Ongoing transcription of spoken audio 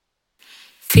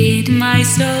Feed my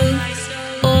soul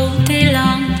all day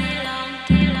long.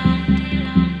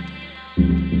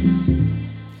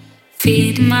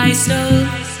 Feed my soul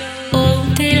all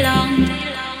day long.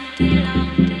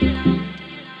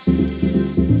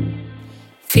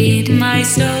 Feed my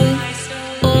soul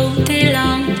all day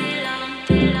long.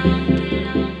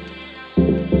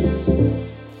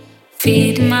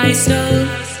 Feed my soul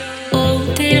all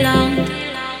day long.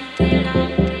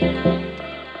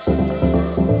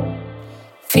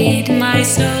 Feed my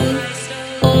soul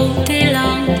all day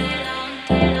long.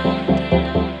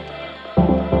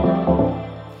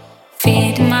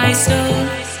 Feed my soul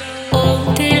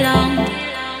all day long.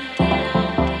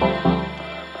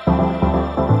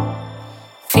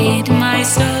 Feed my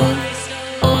soul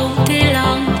all day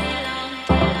long.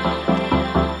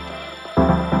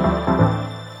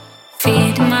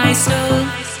 Feed my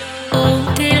soul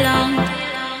all day long.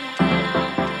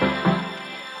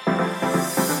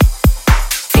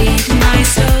 Feed my soul all day long. Feed my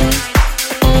soul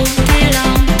all day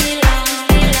long.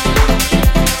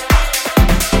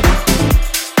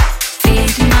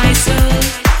 Feed my soul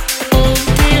all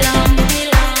day long.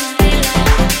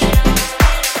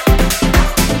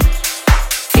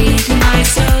 Feed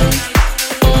my soul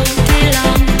all day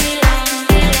long.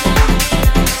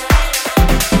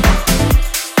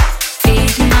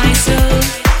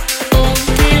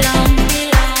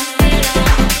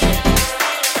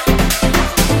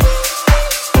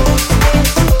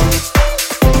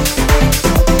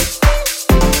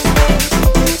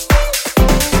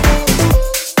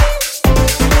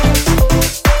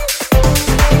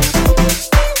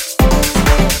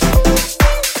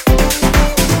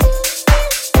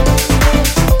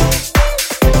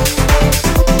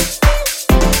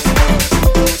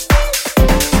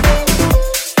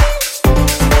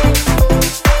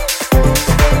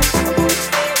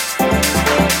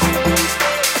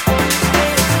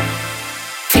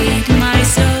 Feed my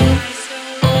soul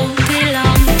all day long. Feed my soul all day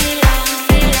long.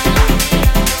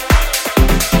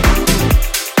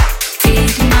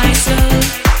 Feed my soul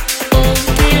all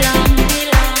day long. Feed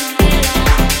my soul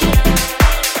all day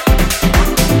long.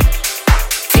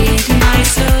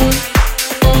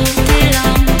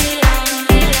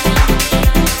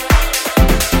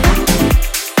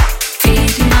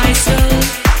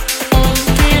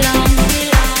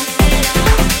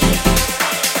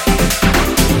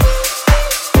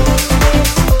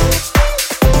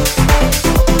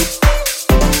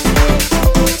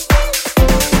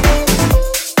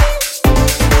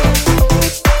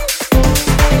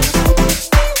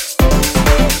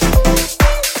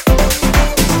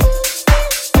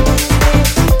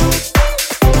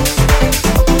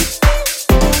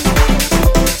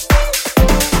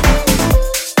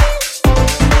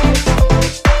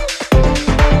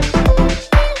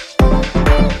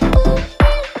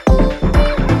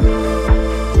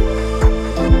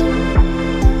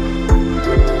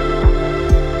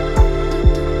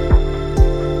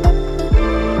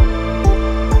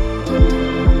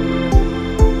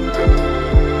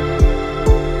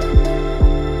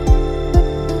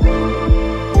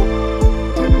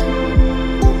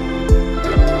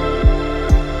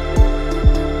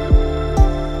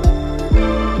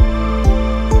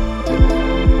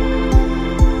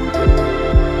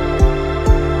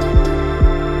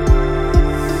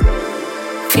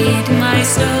 Feed my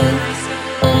soul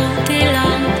all day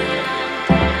long.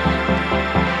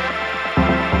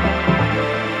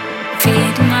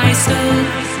 Feed my soul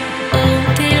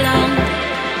all day long.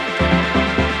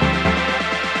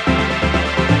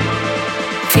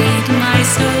 Feed my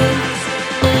soul